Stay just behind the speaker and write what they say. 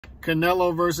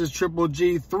Canelo versus Triple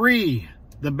G3,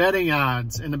 the betting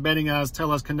odds. And the betting odds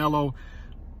tell us Canelo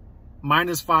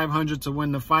minus 500 to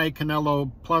win the fight.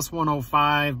 Canelo plus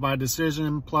 105 by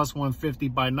decision, plus 150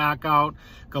 by knockout.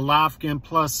 Golovkin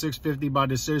plus 650 by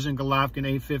decision, Golovkin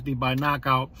 850 by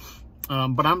knockout.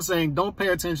 But I'm saying don't pay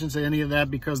attention to any of that,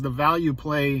 because the value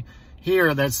play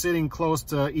here that's sitting close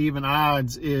to even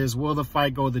odds is, will the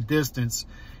fight go the distance?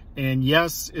 And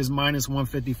yes is minus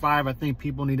 155. I think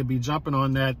people need to be jumping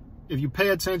on that. If you pay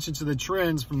attention to the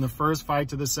trends from the first fight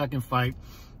to the second fight,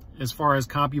 as far as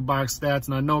CompuBox stats,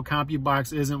 and I know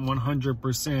CompuBox isn't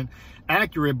 100%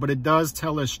 accurate, but it does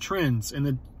tell us trends.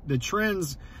 And the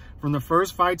trends from the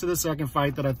first fight to the second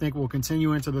fight that I think will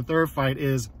continue into the third fight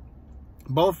is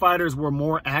both fighters were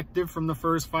more active from the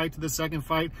first fight to the second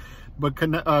fight, but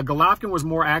Golovkin was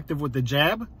more active with the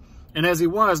jab. And as he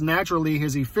was, naturally,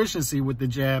 his efficiency with the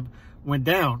jab went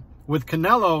down. With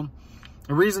Canelo,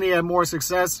 the reason he had more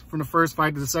success from the first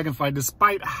fight to the second fight,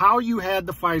 despite how you had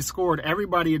the fight scored,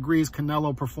 everybody agrees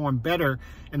Canelo performed better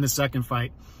in the second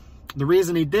fight. The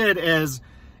reason he did is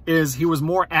he was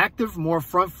more active, more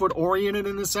front foot oriented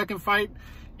in the second fight.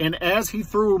 And as he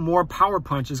threw more power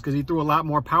punches, because he threw a lot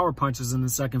more power punches in the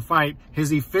second fight,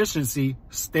 his efficiency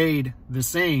stayed the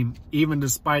same, even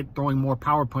despite throwing more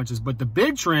power punches. But the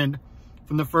big trend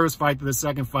from the first fight to the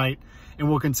second fight, and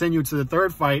will continue to the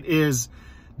third fight, is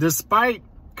despite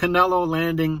Canelo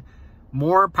landing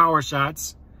more power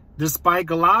shots, despite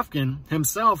Golovkin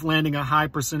himself landing a high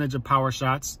percentage of power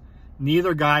shots,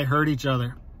 neither guy hurt each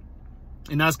other.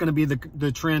 And that's going to be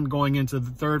the trend going into the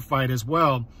third fight as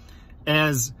well.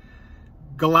 As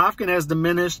Golovkin has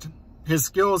diminished, his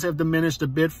skills have diminished a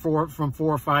bit from 4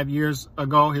 or 5 years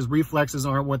ago. His reflexes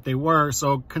aren't what they were.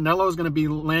 So Canelo is going to be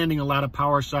landing a lot of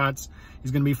power shots. He's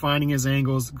going to be finding his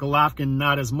angles. Golovkin,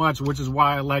 not as much, which is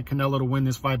why I like Canelo to win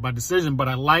this fight by decision. But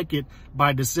I like it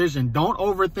by decision. Don't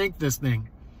overthink this thing.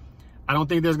 I don't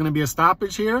think there's going to be a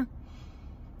stoppage here.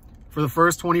 For the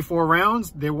first 24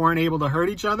 rounds, they weren't able to hurt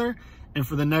each other. And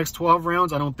for the next 12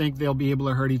 rounds, I don't think they'll be able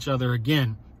to hurt each other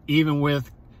again, even with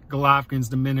Golovkin's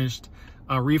diminished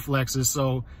reflexes.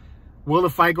 So will the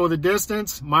fight go the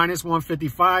distance? Minus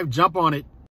 155. Jump on it.